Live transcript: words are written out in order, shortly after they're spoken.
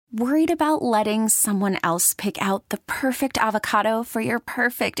Worried about letting someone else pick out the perfect avocado for your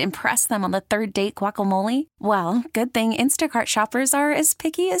perfect impress them on the third date guacamole? Well, good thing Instacart shoppers are as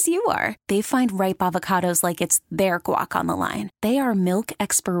picky as you are. They find ripe avocados like it's their guac on the line. They are milk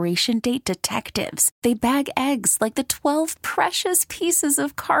expiration date detectives. They bag eggs like the 12 precious pieces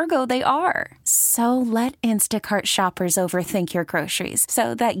of cargo they are. So let Instacart shoppers overthink your groceries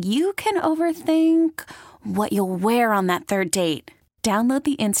so that you can overthink what you'll wear on that third date. Download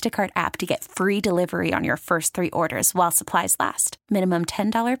the Instacart app to get free delivery on your first 3 orders while supplies last. Minimum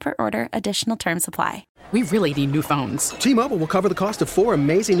 $10 per order. Additional terms apply. We really need new phones. T-Mobile will cover the cost of 4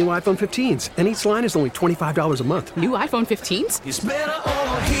 amazing new iPhone 15s, and each line is only $25 a month. New iPhone 15s? It's better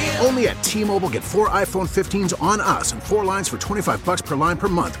over here. Only at T-Mobile, get 4 iPhone 15s on us and 4 lines for $25 per line per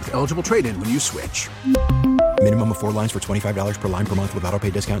month with eligible trade-in when you switch. Minimum of 4 lines for $25 per line per month with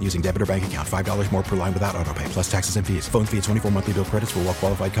autopay discount using debit or bank account. $5 more per line without autopay, plus taxes and fees. Phone fee at 24 monthly bill credits for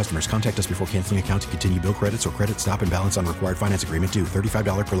well-qualified customers. Contact us before canceling account to continue bill credits or credit stop and balance on required finance agreement due.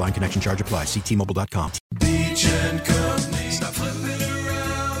 $35 per line connection charge applies. See T-Mobile.com. Beach and Company. Stop flipping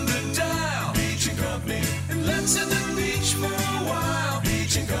around the dial. Beach and Company. And let's hit the beach for a while.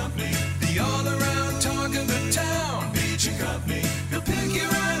 Beach and Company. The all-around talk of the town. Beach and Company. He'll pick you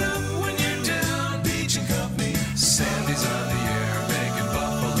right up when you're down. Beach and Company. Sandy's on the air making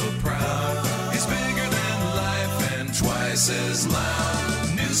Buffalo proud. He's bigger than life and twice as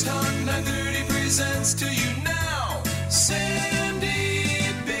loud. News Talk 930 presents to you now,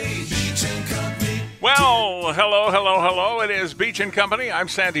 Sandy Beach and Company. Well, hello. It is Beach and Company. I'm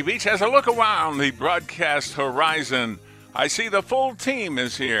Sandy Beach. As I look around the broadcast horizon, I see the full team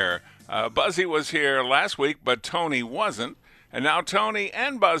is here. Buzzy was here last week, but Tony wasn't. And now Tony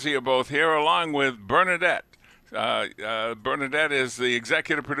and Buzzy are both here, along with Bernadette. Bernadette is the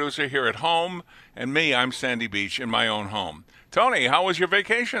executive producer here at home, and me, I'm Sandy Beach in my own home. Tony, how was your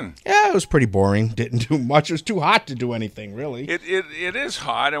vacation? Yeah, it was pretty boring. Didn't do much. It was too hot to do anything, really. It is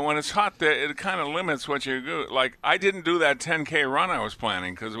hot, and when it's hot, it kind of limits what you do. Like, I didn't do that 10K run I was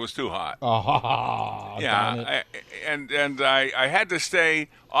planning because it was too hot. Oh, yeah, I had to stay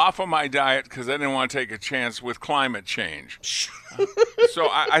off of my diet because I didn't want to take a chance with climate change. So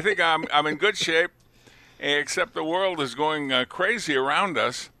I think I'm in good shape, except the world is going crazy around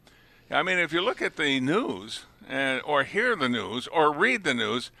us. I mean, if you look at the news, or hear the news, or read the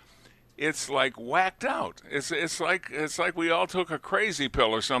news, it's like whacked out. It's like we all took a crazy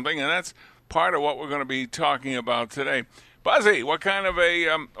pill or something, and that's part of what we're going to be talking about today. Buzzy, what kind of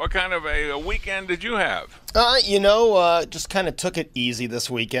a weekend did you have? Just kind of took it easy this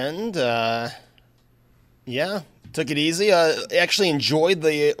weekend. Took it easy. Actually enjoyed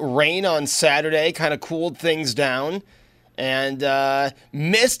the rain on Saturday. Kind of cooled things down. And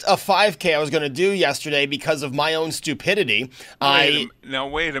missed a 5K I was going to do yesterday because of my own stupidity. Now,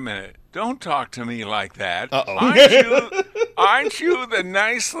 wait a minute. Don't talk to me like that. Uh-oh. Aren't you the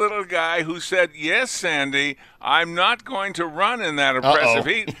nice little guy who said, yes, Sandy, I'm not going to run in that oppressive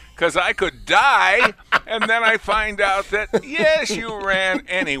heat because I could die, and then I find out that, yes, you ran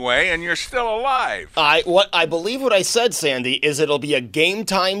anyway, and you're still alive. I believe what I said, Sandy, is it'll be a game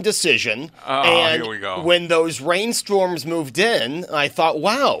time decision. And here we go. When those rainstorms moved in, I thought,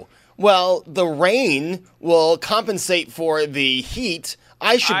 wow, well, the rain will compensate for the heat.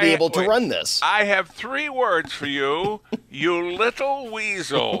 I should be able to run this. I have 3 words for you, you little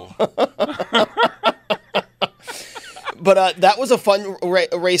weasel. But that was a fun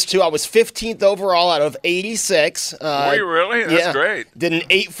race, too. I was 15th overall out of 86. Were you really? That's great. Did an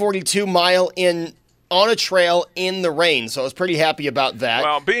 8:42 mile on a trail in the rain, so I was pretty happy about that.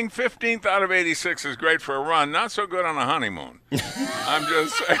 Well, being 15th out of 86 is great for a run. Not so good on a honeymoon. I'm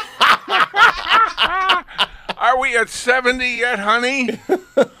just saying. Are we at 70 yet, honey?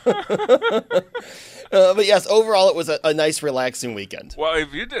 But yes, overall it was a nice, relaxing weekend. Well,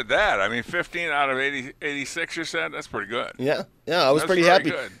 if you did that, I mean, 15 out of 86, you said? That's pretty good. Yeah, I was pretty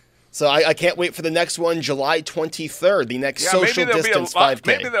happy. Good. So I can't wait for the next one, July 23rd, the next social distance 5K.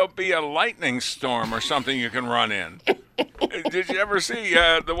 Maybe there'll be a lightning storm or something you can run in. Did you ever see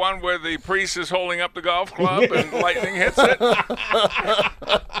the one where the priest is holding up the golf club and lightning hits it?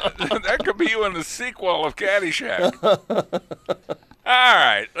 That could be you in the sequel of Caddyshack. All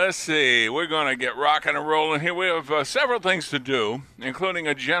right, let's see. We're going to get rocking and rolling here. We have several things to do, including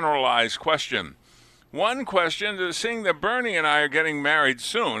a generalized question. One question is, seeing that Bernie and I are getting married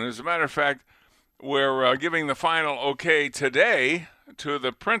soon. As a matter of fact, we're giving the final okay today to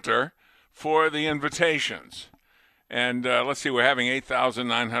the printer for the invitations. And let's see, we're having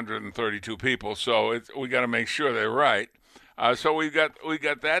 8,932 people, so we got to make sure they're right. So we got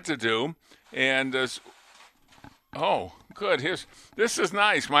that to do. And Oh, good. This is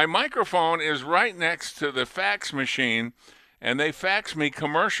nice. My microphone is right next to the fax machine, and they fax me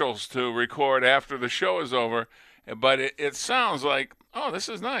commercials to record after the show is over. But it sounds like, oh, this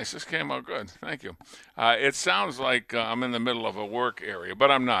is nice. This came out good. Thank you. It sounds like I'm in the middle of a work area, but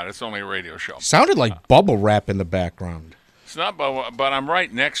I'm not. It's only a radio show. Sounded like bubble wrap in the background. It's not, but I'm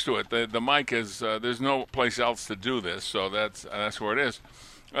right next to it. The mic is, there's no place else to do this, so that's where it is.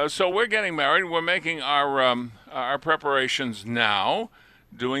 So we're getting married. We're making our preparations now,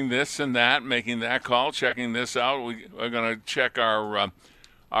 doing this and that, making that call, checking this out. We're going to check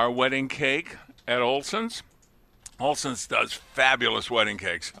our wedding cake at Olson's. Olson's does fabulous wedding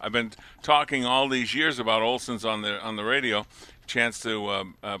cakes. I've been talking all these years about Olson's on the radio. Chance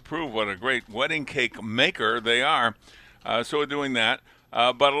to prove what a great wedding cake maker they are. So we're doing that.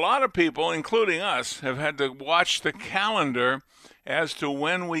 But a lot of people, including us, have had to watch the calendar as to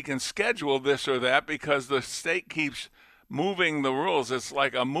when we can schedule this or that because the state keeps moving the rules. It's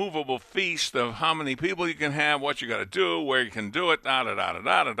like a movable feast of how many people you can have, what you got to do, where you can do it,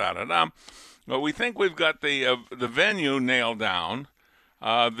 da-da-da-da-da-da-da-da. But we think we've got the venue nailed down.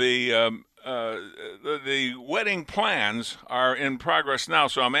 The wedding plans are in progress now.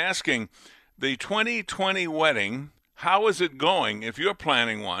 So I'm asking, the 2020 wedding, how is it going if you're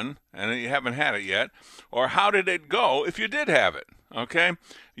planning one and you haven't had it yet? Or how did it go if you did have it? Okay?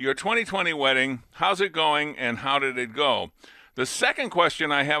 Your 2020 wedding, how's it going and how did it go? The second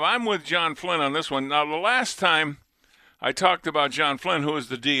question I have, I'm with John Flynn on this one. Now, the last time I talked about John Flynn, who is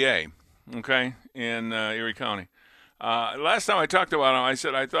the DA, okay, in Erie County. Last time I talked about him, I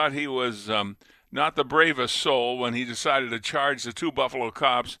said I thought he was not the bravest soul when he decided to charge the two Buffalo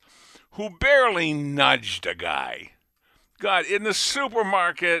cops who barely nudged a guy. God, in the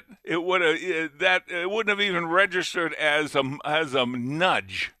supermarket, it wouldn't have even registered as a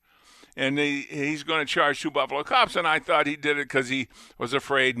nudge. And he's going to charge two Buffalo cops, and I thought he did it because he was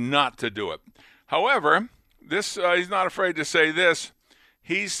afraid not to do it. However, he's not afraid to say this.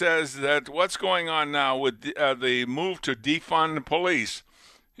 He says that what's going on now with the move to defund police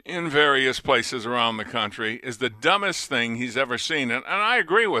in various places around the country is the dumbest thing he's ever seen. And I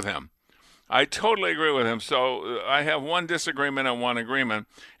agree with him. I totally agree with him. So I have one disagreement and one agreement.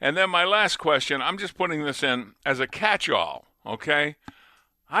 And then my last question, I'm just putting this in as a catch-all, okay?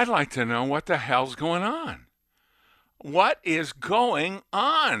 I'd like to know what the hell's going on. What is going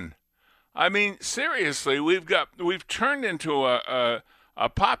on? I mean, seriously, we've turned into a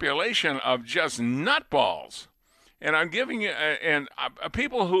population of just nutballs. And I'm giving you,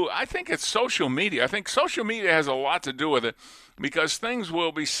 people who, I think it's social media. I think social media has a lot to do with it because things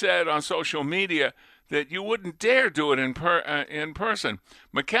will be said on social media that you wouldn't dare do it in person.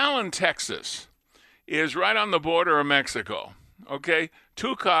 McAllen, Texas is right on the border of Mexico, okay?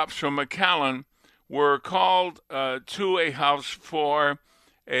 Two cops from McAllen were called to a house for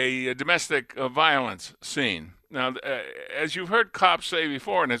a domestic violence scene. Now, as you've heard cops say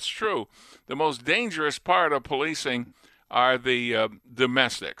before, and it's true, the most dangerous part of policing are the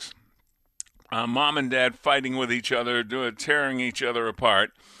domestics. Mom and dad fighting with each other, tearing each other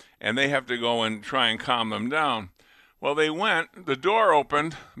apart, and they have to go and try and calm them down. Well, they went, the door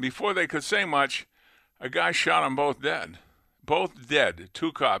opened, before they could say much, a guy shot them both dead. Both dead,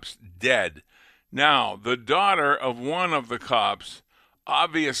 two cops dead. Now, the daughter of one of the cops,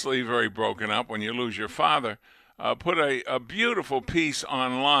 obviously very broken up when you lose your father, put a beautiful piece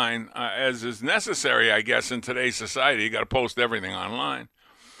online, as is necessary, I guess, in today's society. You got to post everything online.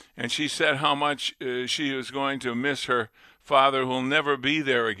 And she said how much she was going to miss her father, who'll never be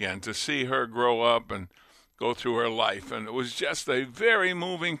there again, to see her grow up and go through her life. And it was just a very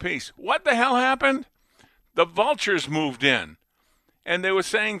moving piece. What the hell happened? The vultures moved in. And they were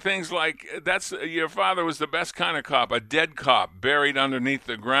saying things like, your father was the best kind of cop, a dead cop buried underneath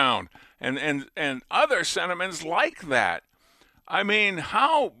the ground. And other sentiments like that. I mean,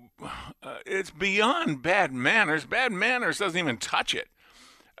 how it's beyond bad manners. Bad manners doesn't even touch it.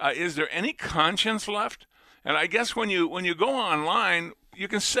 Is there any conscience left? And I guess when you go online, you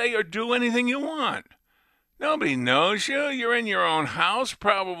can say or do anything you want. Nobody knows you. You're in your own house,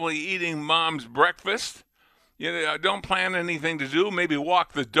 probably eating mom's breakfast. You don't plan anything to do. Maybe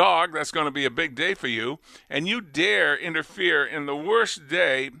walk the dog. That's going to be a big day for you. And you dare interfere in the worst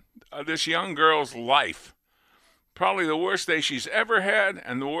day of this young girl's life. Probably the worst day she's ever had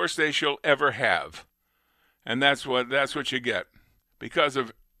and the worst day she'll ever have. And that's what you get because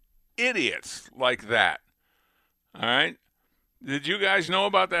of idiots like that. All right? Did you guys know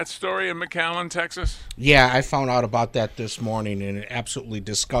about that story in McAllen, Texas? Yeah, I found out about that this morning, and it absolutely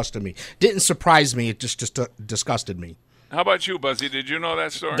disgusted me. Didn't surprise me, it just disgusted me. How about you, Buzzy? Did you know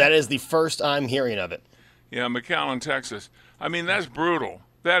that story? That is the first I'm hearing of it. Yeah, McAllen, Texas. I mean, that's brutal.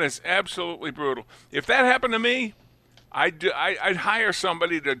 That is absolutely brutal. If that happened to me, I'd hire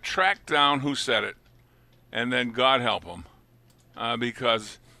somebody to track down who said it, and then God help them,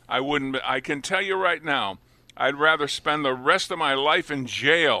 because I wouldn't. I can tell you right now, I'd rather spend the rest of my life in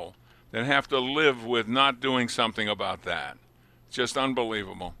jail than have to live with not doing something about that. Just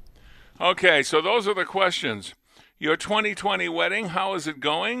unbelievable. Okay, so those are the questions. Your 2020 wedding, how is it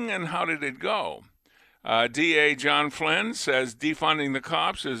going, and how did it go? DA John Flynn says defunding the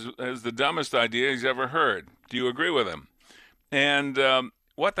cops is the dumbest idea he's ever heard. Do you agree with him? And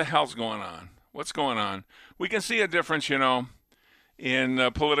what the hell's going on? What's going on? We can see a difference, in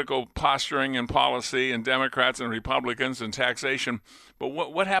political posturing and policy and Democrats and Republicans and taxation. But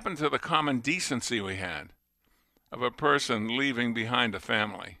what happened to the common decency we had of a person leaving behind a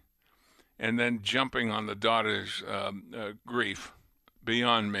family and then jumping on the daughter's grief?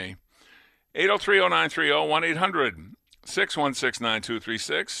 Beyond me. 803-0930,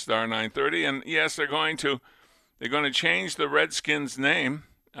 1-800-616-9236, star 930. And yes, they're going to change the Redskins' name.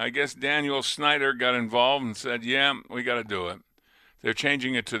 I guess Daniel Snyder got involved and said, yeah, we got to do it. They're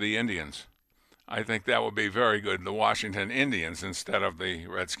changing it to the Indians. I think that would be very good, the Washington Indians instead of the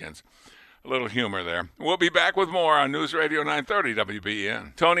Redskins. A little humor there. We'll be back with more on News Radio 930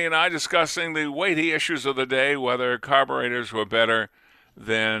 WBEN. Tony and I discussing the weighty issues of the day, whether carburetors were better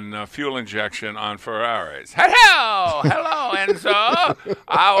than fuel injection on Ferraris. Hello, Enzo.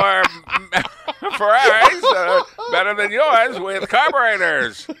 Our Ferraris are better than yours with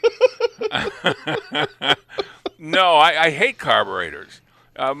carburetors. No, I hate carburetors.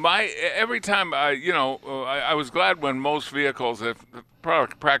 Every time I was glad when most vehicles, if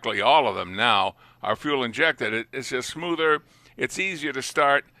practically all of them now, are fuel injected. It's just smoother. It's easier to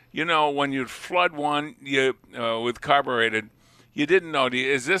start. When you flood one with carbureted, you didn't know.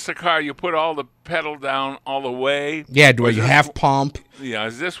 Is this a car you put all the pedal down all the way? Yeah, do you half pump? Yeah,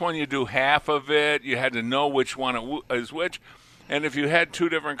 is this one you do half of it? You had to know which one is which. And if you had two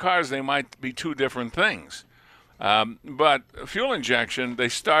different cars, they might be two different things. But fuel injection, they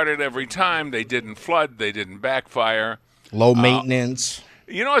started every time. They didn't flood. They didn't backfire. Low maintenance.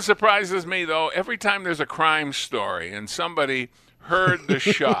 What surprises me, though? Every time there's a crime story and somebody heard the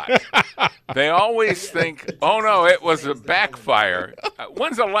shot, they always think, oh, no, it was a backfire.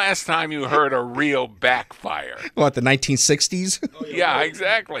 When's the last time you heard a real backfire? What, the 1960s? Yeah,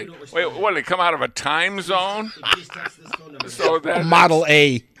 exactly. Wait, what, did it come out of a time zone? So Model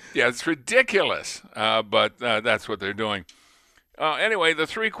A. Yeah, it's ridiculous, but that's what they're doing. Anyway, the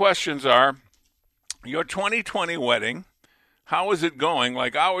three questions are, your 2020 wedding, how is it going?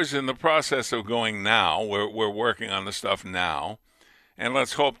 Like ours in the process of going now. We're working on the stuff now. And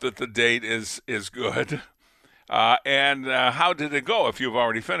let's hope that the date is good. And how did it go if you've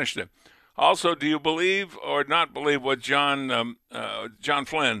already finished it? Also, do you believe or not believe what John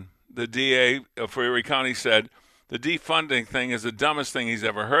Flynn, the DA for Erie County, said? The defunding thing is the dumbest thing he's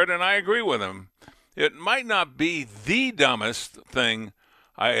ever heard, and I agree with him. It might not be the dumbest thing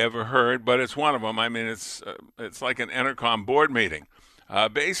I ever heard, but it's one of them. I mean, it's like an Entercom board meeting.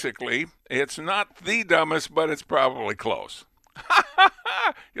 Basically, it's not the dumbest, but it's probably close.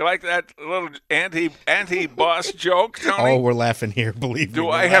 You like that little anti-boss joke, Tony? Oh, we're laughing here, believe me. Do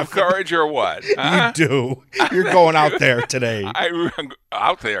I have courage or what? You do. You're going out there today.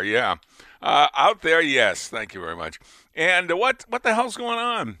 Out there, yeah. Out there, yes. Thank you very much. And what the hell's going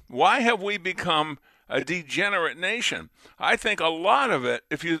on? Why have we become a degenerate nation? I think a lot of it,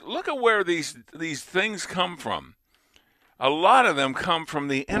 if you look at where these things come from, a lot of them come from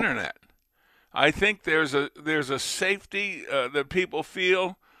the internet. I think there's a safety that people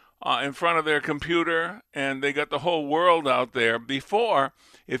feel in front of their computer, and they got the whole world out there. Before,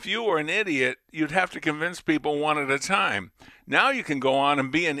 if you were an idiot, you'd have to convince people one at a time. Now you can go on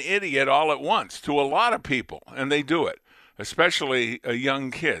and be an idiot all at once to a lot of people, and they do it, especially young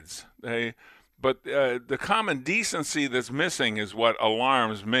kids. But the common decency that's missing is what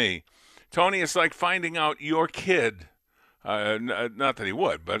alarms me. Tony, it's like finding out your kid. Not that he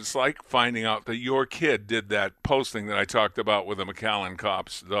would, but it's like finding out that your kid did that posting that I talked about with the McAllen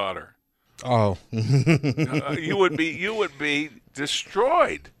cop's daughter. Oh, you would be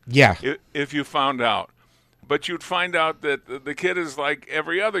destroyed. Yeah, if you found out. But you'd find out that the kid is like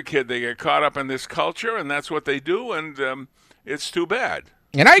every other kid. They get caught up in this culture, and that's what they do, and it's too bad.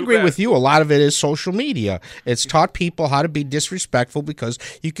 And I agree with you. A lot of it is social media. It's taught people how to be disrespectful because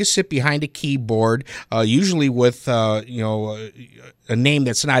you can sit behind a keyboard, usually with a name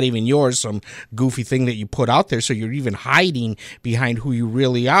that's not even yours, some goofy thing that you put out there. So you're even hiding behind who you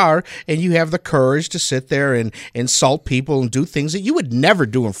really are, and you have the courage to sit there and insult people and do things that you would never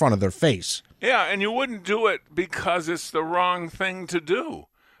do in front of their face. Yeah, and you wouldn't do it because it's the wrong thing to do.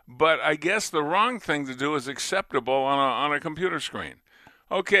 But I guess the wrong thing to do is acceptable on a computer screen.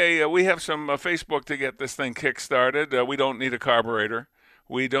 Okay, we have some Facebook to get this thing kick-started. We don't need a carburetor.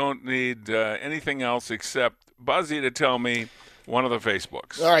 We don't need anything else except Buzzy to tell me one of the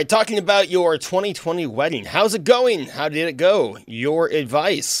Facebooks. All right, talking about your 2020 wedding. How's it going? How did it go? Your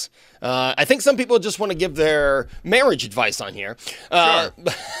advice. I think some people just want to give their marriage advice on here. Sure.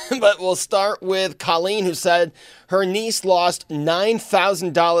 But we'll start with Colleen, who said her niece lost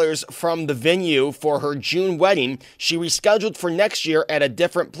 $9,000 from the venue for her June wedding. She rescheduled for next year at a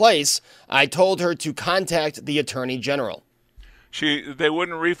different place. I told her to contact the Attorney General. They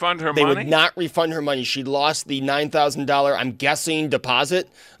wouldn't refund her money? money? They would not refund her money. She lost the $9,000, I'm guessing, deposit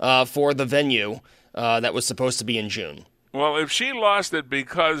for the venue that was supposed to be in June. Well, if she lost it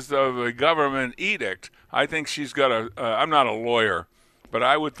because of a government edict, I think she's got I'm not a lawyer, but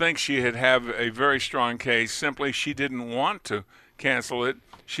I would think she'd have a very strong case. Simply, she didn't want to cancel it.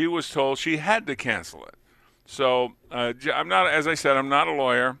 She was told she had to cancel it. So, I'm not, as I said, I'm not a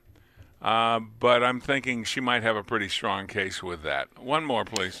lawyer. But I'm thinking she might have a pretty strong case with that. One more,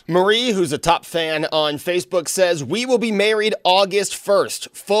 please. Marie, who's a top fan on Facebook, says, we will be married August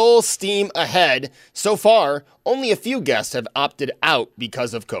 1st. Full steam ahead. So far, only a few guests have opted out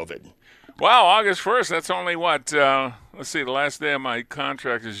because of COVID. Wow, August 1st, that's only what? Let's see, the last day of my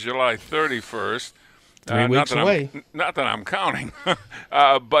contract is July 31st. 3 weeks away. Not that I'm counting.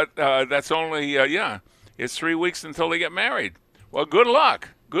 But that's only, it's 3 weeks until they get married. Well, good luck.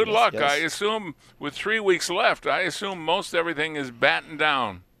 Good luck. Yes. I assume with 3 weeks left, I assume most everything is battened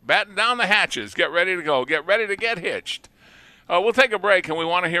down. Batten down the hatches. Get ready to go. Get ready to get hitched. We'll take a break, and we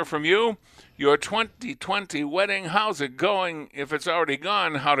want to hear from you. Your 2020 wedding, how's it going? If it's already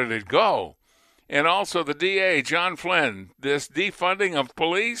gone, how did it go? And also the DA, John Flynn, this defunding of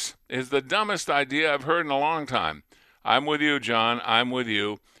police is the dumbest idea I've heard in a long time. I'm with you, John. I'm with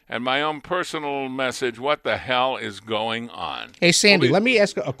you. And my own personal message, what the hell is going on? Hey, Sandy, let me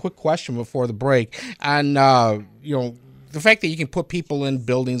ask a quick question before the break. On, the fact that you can put people in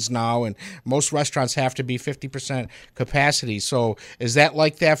buildings now, and most restaurants have to be 50% capacity. So is that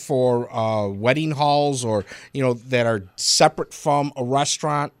like that for wedding halls or, that are separate from a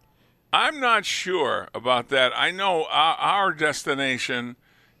restaurant? I'm not sure about that. I know our destination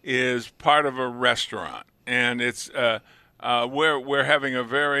is part of a restaurant, and it's... we're having a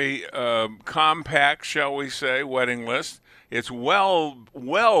very compact, shall we say, wedding list. It's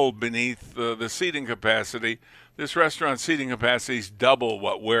well beneath the seating capacity. This restaurant's seating capacity is double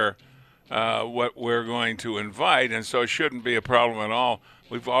what we're going to invite, and so it shouldn't be a problem at all.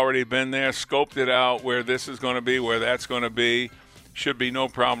 We've already been there, scoped it out, where this is going to be, where that's going to be. Should be no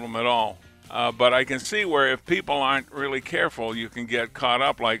problem at all. But I can see where if people aren't really careful, you can get caught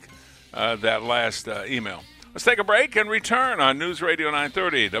up like that last email. Let's take a break and return on News Radio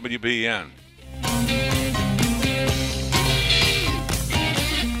 930 WBEN.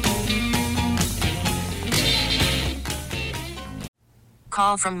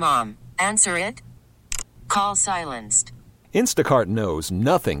 Call from mom. Answer it. Call silenced. Instacart knows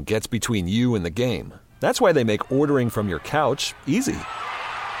nothing gets between you and the game. That's why they make ordering from your couch easy.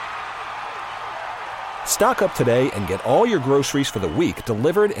 Stock up today and get all your groceries for the week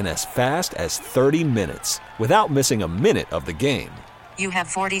delivered in as fast as 30 minutes without missing a minute of the game. You have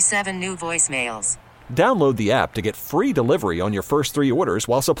 47 new voicemails. Download the app to get free delivery on your first 3 orders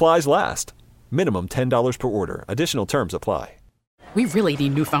while supplies last. Minimum $10 per order. Additional terms apply. We really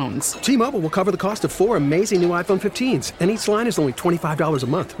need new phones. T-Mobile will cover the cost of 4 amazing new iPhone 15s, and each line is only $25 a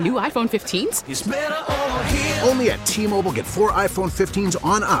month. New iPhone 15s? It's better over here. Only at T-Mobile, get 4 iPhone 15s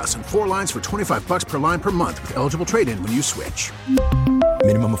on us and 4 lines for $25 per line per month with eligible trade-in when you switch.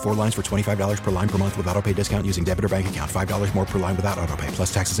 Minimum of 4 lines for $25 per line per month with autopay discount using debit or bank account. $5 more per line without autopay,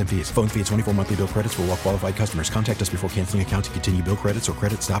 plus taxes and fees. Phone fee at 24 monthly bill credits for well-qualified customers. Contact us before canceling account to continue bill credits or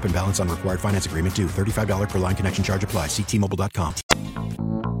credit stop and balance on required finance agreement due. $35 per line connection charge applies. See T-Mobile.com.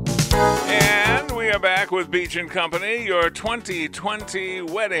 And we are back with Beach & Company, your 2020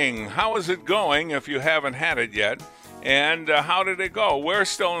 wedding. How is it going if you haven't had it yet? And how did it go? We're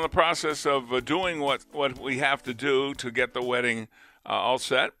still in the process of doing what we have to do to get the wedding all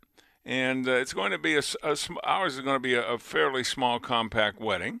set. And it's going to be ours is going to be a fairly small, compact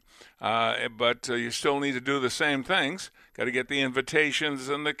wedding. But you still need to do the same things. Got to get the invitations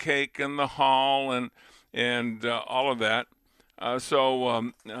and the cake and the hall and all of that.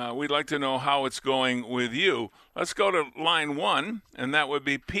 So we'd like to know how it's going with you. Let's go to line 1, and that would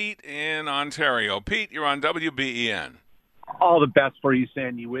be Pete in Ontario. Pete, you're on WBEN. All the best for you,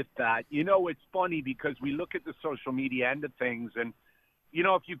 Sandy, with that. It's funny because we look at the social media end of things, and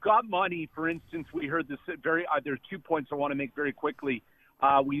if you've got money, for instance, we heard this there's 2 points I want to make very quickly.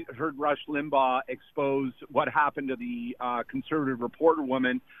 We heard Rush Limbaugh expose what happened to the conservative reporter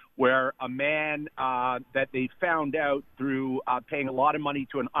woman, where a man that they found out through paying a lot of money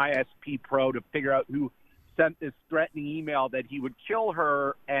to an ISP pro to figure out who sent this threatening email that he would kill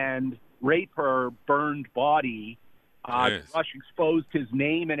her and rape her burned body. Rush exposed his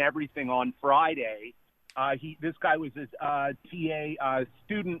name and everything on Friday. This guy was his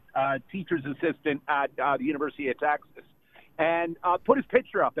student teacher's assistant at the University of Texas, and put his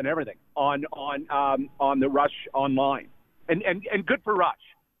picture up and everything on the Rush online, and good for Rush,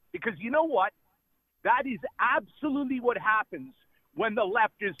 because you know what, that is absolutely what happens when the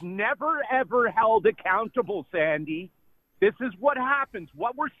left is never ever held accountable. Sandy, this is what happens.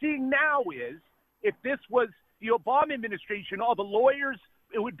 What we're seeing now is, if this was the Obama administration, all the lawyers,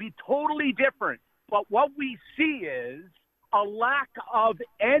 it would be totally different. But what we see is a lack of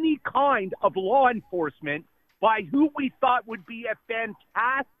any kind of law enforcement by who we thought would be a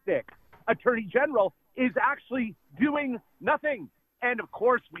fantastic attorney general is actually doing nothing. And, of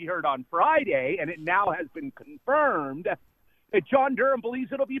course, we heard on Friday, and it now has been confirmed, that John Durham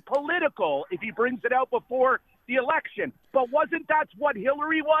believes it'll be political if he brings it out before the election. But wasn't that what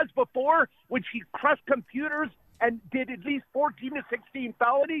Hillary was before, when she crushed computers and did at least 14 to 16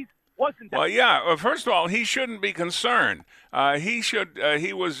 felonies? Wasn't that? Well, yeah. Well, first of all, he shouldn't be concerned.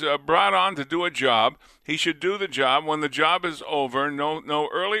 He was brought on to do a job. He should do the job. When the job is over, no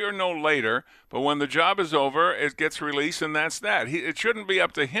earlier, no later. But when the job is over, it gets released, and that's that. It shouldn't be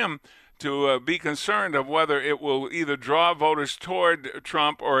up to him to be concerned of whether it will either draw voters toward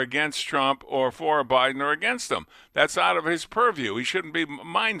Trump or against Trump, or for Biden or against him. That's out of his purview. He shouldn't be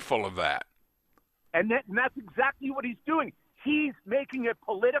mindful of that. And that's exactly what he's doing. He's making it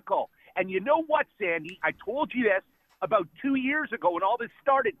political. And you know what, Sandy? I told you this about 2 years ago when all this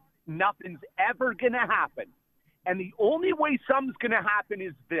started. Nothing's ever going to happen. And the only way something's going to happen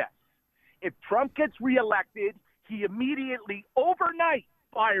is this. If Trump gets reelected, he immediately, overnight,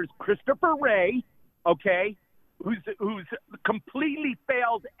 fires Christopher Wray, okay, who's completely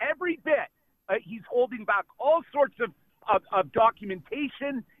failed every bit. He's holding back all sorts of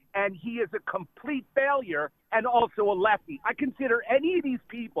documentation, and he is a complete failure and also a lefty. I consider any of these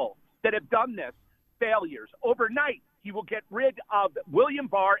people that have done this failures. Overnight, he will get rid of William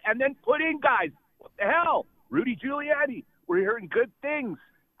Barr and then put in guys. What the hell? Rudy Giuliani. We're hearing good things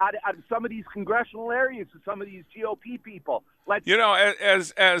out of some of these congressional areas of some of these GOP people.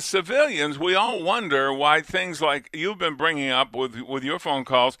 As civilians, we all wonder why things like you've been bringing up with your phone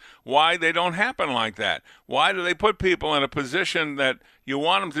calls, why they don't happen like that. Why do they put people in a position that you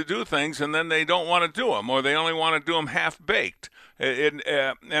want them to do things and then they don't want to do them, or they only want to do them half-baked? And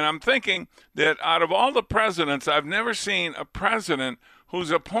I'm thinking that out of all the presidents, I've never seen a president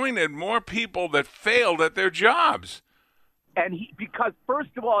who's appointed more people that failed at their jobs. And because first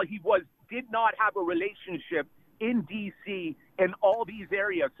of all, he did not have a relationship in D.C. in all these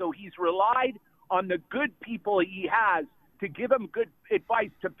areas. So he's relied on the good people he has to give him good advice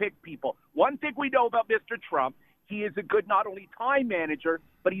to pick people. One thing we know about Mr. Trump, he is a good not only time manager,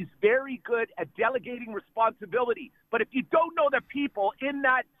 but he's very good at delegating responsibility. But if you don't know the people in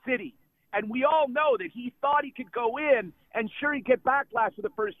that city, and we all know that he thought he could go in, and sure, he'd get backlash for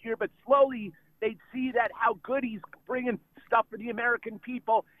the first year, but slowly they'd see that how good he's bringing stuff for the American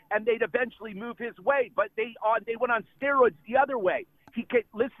people, and they'd eventually move his way. But they went on steroids the other way.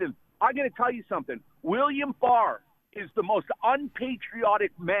 Listen, I'm going to tell you something. William Barr is the most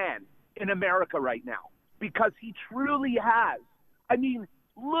unpatriotic man in America right now, because he truly has. I mean,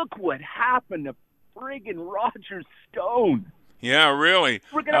 look what happened to friggin' Roger Stone. Yeah, really.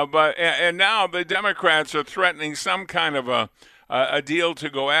 And now the Democrats are threatening some kind of a deal to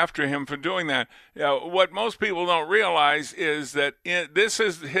go after him for doing that. What most people don't realize is that this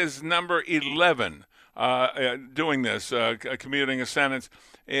is his number 11 doing this, commuting a sentence.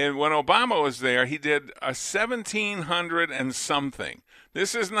 And when Obama was there, he did 1,700 and something.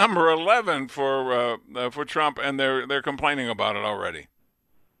 This is number 11 for Trump, and they're complaining about it already.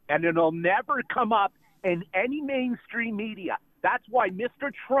 And it'll never come up in any mainstream media. That's why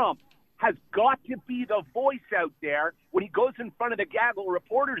Mr. Trump has got to be the voice out there when he goes in front of the gaggle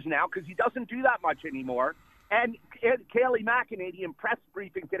reporters now, because he doesn't do that much anymore. And Kayleigh McEnany in press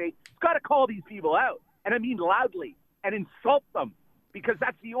briefing today, he's got to call these people out, and I mean loudly, and insult them, because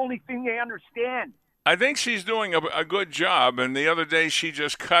that's the only thing they understand. I think she's doing a good job, and the other day she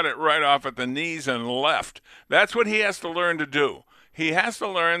just cut it right off at the knees and left. That's what he has to learn to do. he has to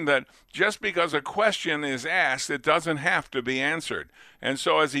learn that just because a question is asked, it doesn't have to be answered. And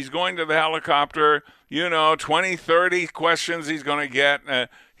so as he's going to the helicopter, 20, 30 questions he's going to get,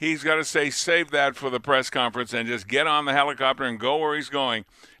 he's got to say, save that for the press conference and just get on the helicopter and go where he's going.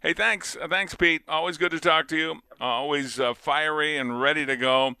 Hey, thanks, Pete. Always good to talk to you. Always fiery and ready to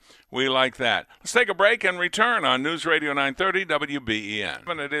go. We like that. Let's take a break and return on News Radio 930 WBEN.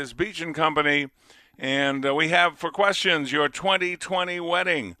 And it is Beach and Company, and we have for questions your 2020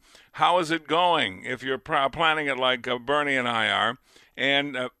 wedding. How is it going? If you're planning it like Bernie and I are,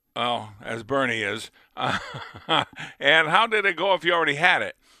 and as Bernie is, and how did it go if you already had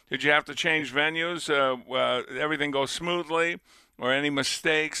it? Did you have to change venues? Everything go smoothly, or any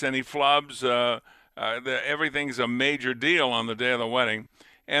mistakes, any flubs? Everything's a major deal on the day of the wedding.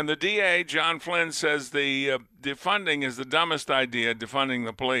 And the DA, John Flynn, says the defunding is the dumbest idea, defunding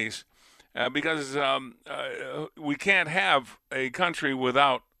the police, because we can't have a country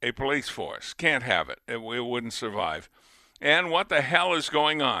without a police force. Can't have it. It wouldn't survive. And what the hell is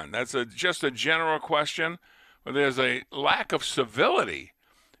going on? That's just a general question. There's a lack of civility,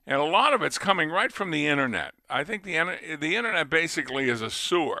 and a lot of it's coming right from the Internet. I think the Internet basically is a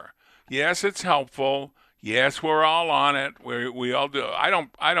sewer. Yes, it's helpful. Yes, we're all on it. We all do. I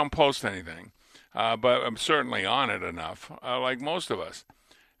don't post anything, but I'm certainly on it enough, like most of us.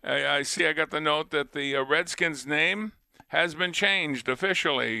 I see I got the note that the Redskins' name has been changed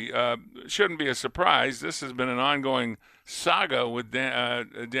officially. Shouldn't be a surprise. This has been an ongoing saga with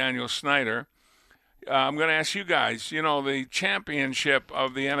Daniel Snyder. I'm going to ask you guys, the championship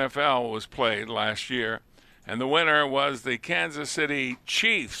of the NFL was played last year, and the winner was the Kansas City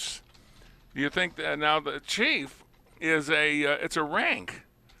Chiefs. Do you think that now the chief is it's a rank?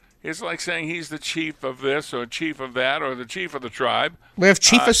 It's like saying he's the chief of this or chief of that or the chief of the tribe. We have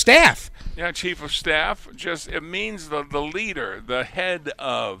chief of staff. Yeah, chief of staff. It means the leader, the head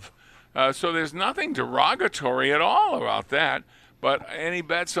of. So there's nothing derogatory at all about that. But any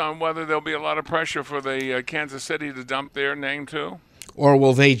bets on whether there'll be a lot of pressure for the Kansas City to dump their name too? Or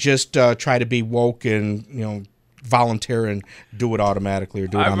will they just try to be woke and, volunteer and do it automatically or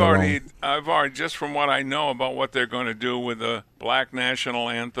do it on their own? I've already, just from what I know about what they're going to do with the black national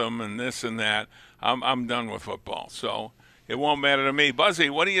anthem and this and that, I'm done with football. So it won't matter to me. Buzzy,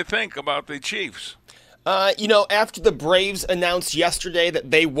 what do you think about the Chiefs? After the Braves announced yesterday that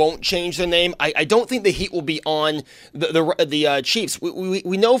they won't change their name, I don't think the heat will be on the Chiefs.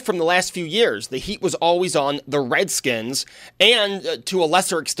 We know from the last few years the heat was always on the Redskins and to a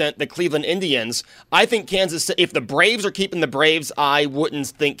lesser extent the Cleveland Indians. I think if the Braves are keeping the Braves, I wouldn't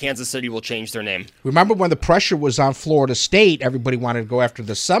think Kansas City will change their name. Remember when the pressure was on Florida State, everybody wanted to go after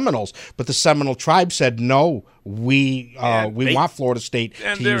the Seminoles, but the Seminole tribe said no. We want Florida State to use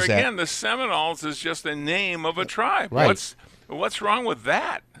that. And there again, the Seminoles is just the name of a tribe. Right. What's wrong with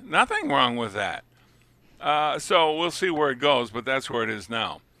that? Nothing wrong with that. So we'll see where it goes, but that's where it is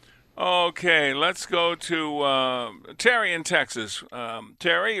now. Okay, let's go to Terry in Texas.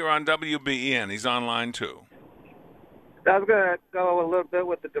 Terry, you're on WBEN. He's online too. I was going to go a little bit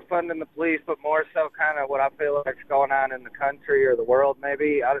with the defunding the police, but more so kind of what I feel like is going on in the country or the world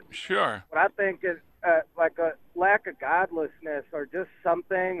maybe. Sure. What I think is like a lack of godlessness or just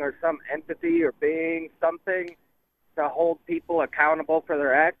something or some entity or being, something to hold people accountable for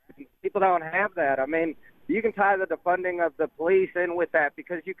their actions. People don't have that. I mean, you can tie the defunding of the police in with that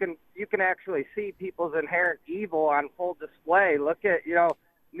because you can actually see people's inherent evil on full display. Look at,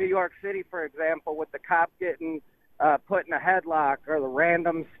 New York City, for example, with the cop getting put in a headlock or the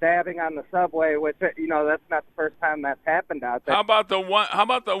random stabbing on the subway, which, that's not the first time that's happened out there. How about the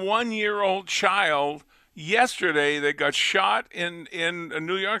 1-year-old child yesterday that got shot in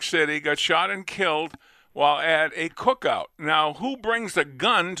New York City, got shot and killed while at a cookout? Now, who brings a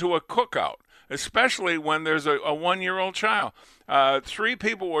gun to a cookout, especially when there's a 1-year-old child? 3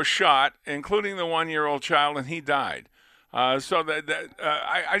 people were shot, including the 1-year-old child, and he died. So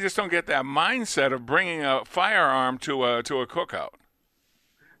I just don't get that mindset of bringing a firearm to a cookout.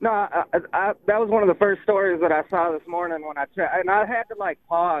 No, that was one of the first stories that I saw this morning when I checked. And I had to,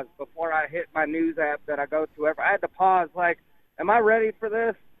 pause before I hit my news app that I go to. I had to pause, am I ready for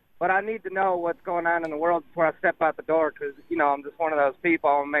this? But I need to know what's going on in the world before I step out the door because, I'm just one of those people.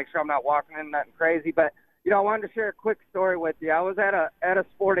 I want to make sure I'm not walking in nothing crazy. But, I wanted to share a quick story with you. I was at a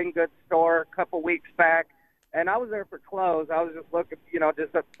sporting goods store a couple weeks back. And I was there for clothes. I was just looking,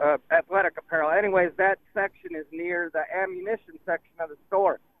 just athletic apparel. Anyways, that section is near the ammunition section of the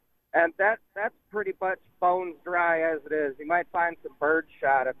store. And that's pretty much bones dry as it is. You might find some bird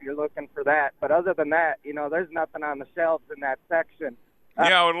shot if you're looking for that. But other than that, there's nothing on the shelves in that section.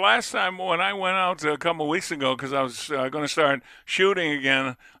 Yeah, well, last time when I went out a couple of weeks ago, because I was going to start shooting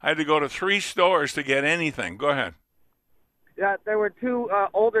again, I had to go to 3 stores to get anything. Go ahead. Yeah, there were 2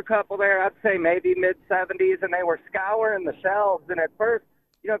 older couple there, I'd say maybe mid-70s, and they were scouring the shelves. And at first,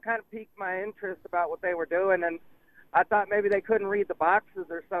 kind of piqued my interest about what they were doing. And I thought maybe they couldn't read the boxes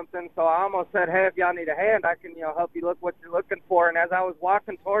or something. So I almost said, hey, if y'all need a hand, I can, help you look what you're looking for. And as I was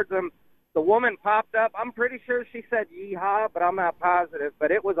walking towards them, the woman popped up. I'm pretty sure she said yeehaw, but I'm not positive.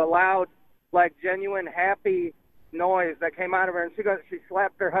 But it was a loud, genuine, happy noise that came out of her. And she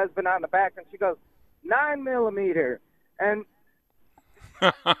slapped her husband on the back, and she goes, 9mm. And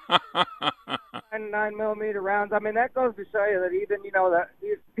 9mm rounds. I mean, that goes to show you that even, that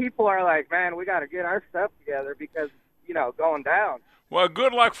these people are like, man, we got to get our stuff together because, going down. Well,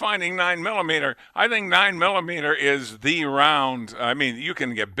 good luck finding 9mm. I think 9mm is the round. I mean, you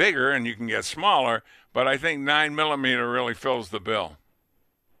can get bigger and you can get smaller, but I think 9mm really fills the bill.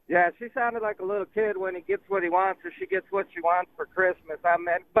 Yeah, she sounded like a little kid when he gets what he wants or she gets what she wants for Christmas.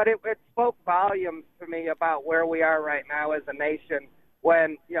 But it spoke volumes to me about where we are right now as a nation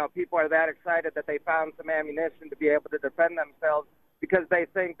when, people are that excited that they found some ammunition to be able to defend themselves because they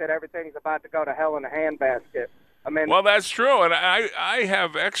think that everything's about to go to hell in a handbasket. Well, that's true, and I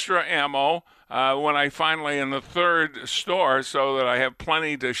have extra ammo when I finally in the 3rd store so that I have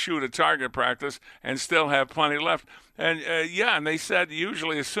plenty to shoot at target practice and still have plenty left. And, and they said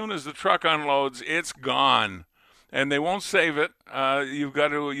usually as soon as the truck unloads, it's gone, and they won't save it. You've got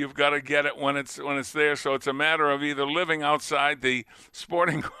to get it when it's there, so it's a matter of either living outside the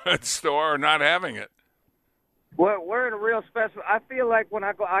sporting goods store or not having it. Well, we're in a real special. I feel like when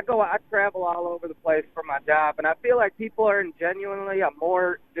I travel all over the place for my job, and I feel like people are in genuinely a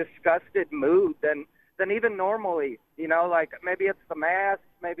more disgusted mood than even normally. Maybe it's the mask,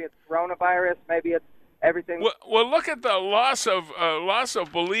 maybe it's coronavirus, maybe it's everything. Well, look at the loss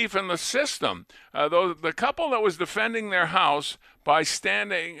of belief in the system. The couple that was defending their house by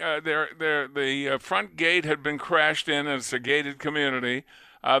standing, the front gate had been crashed in, and it's a gated community.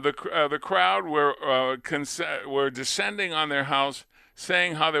 The crowd were descending on their house,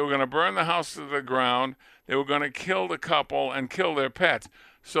 saying how they were going to burn the house to the ground. They were going to kill the couple and kill their pets.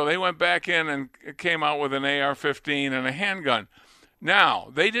 So they went back in and came out with an AR-15 and a handgun.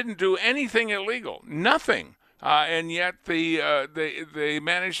 Now, they didn't do anything illegal, nothing. And yet they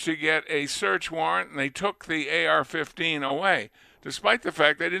managed to get a search warrant, and they took the AR-15 away, despite the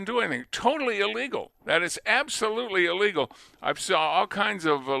fact they didn't do anything. Totally illegal. That is absolutely illegal. I saw all kinds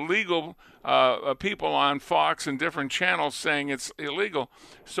of illegal people on Fox and different channels saying it's illegal.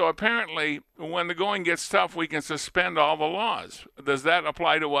 So apparently, when the going gets tough, we can suspend all the laws. Does that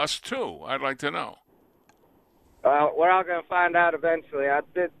apply to us, too? I'd like to know. We're all going to find out eventually.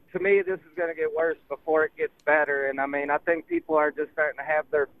 To me, this is going to get worse before it gets better. And, I think people are just starting to have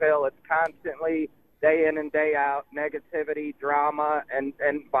their fill. It's constantly day in and day out, negativity, drama, and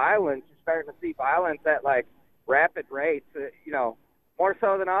violence. You're starting to see violence at, rapid rates, more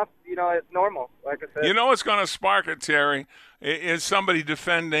so than off, it's normal, like I said. What's going to spark it, Terry, is somebody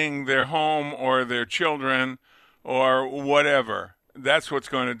defending their home or their children or whatever. That's what's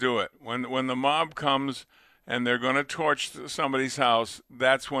going to do it. When the mob comes and they're going to torch somebody's house,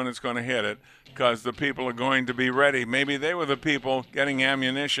 that's when it's going to hit it, because the people are going to be ready. Maybe they were the people getting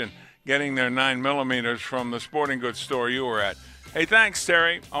ammunition, getting their 9mm from the sporting goods store you were at. Hey, thanks,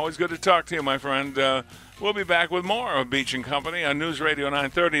 Terry. Always good to talk to you, my friend. We'll be back with more of Beach and Company on News Radio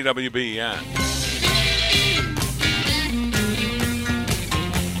 930 WBEN.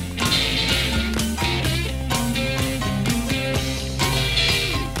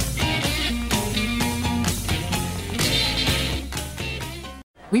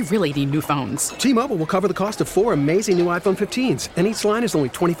 We really need new phones. T-Mobile will cover the cost of 4 amazing new iPhone 15s, and each line is only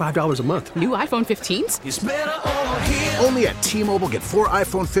 $25 a month. New iPhone 15s? It's better over here. Only at T-Mobile, get 4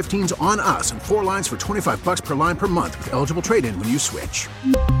 iPhone 15s on us and 4 lines for $25 per line per month with eligible trade-in when you switch.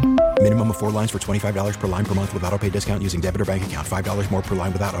 Minimum of 4 lines for $25 per line per month with autopay discount using debit or bank account. $5 more per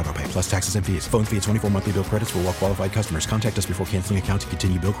line without autopay, plus taxes and fees. Phone fee at 24 monthly bill credits for well-qualified customers. Contact us before canceling account to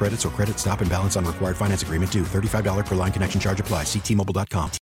continue bill credits or credit stop and balance on required finance agreement due. $35 per line connection charge applies. See T-Mobile.com.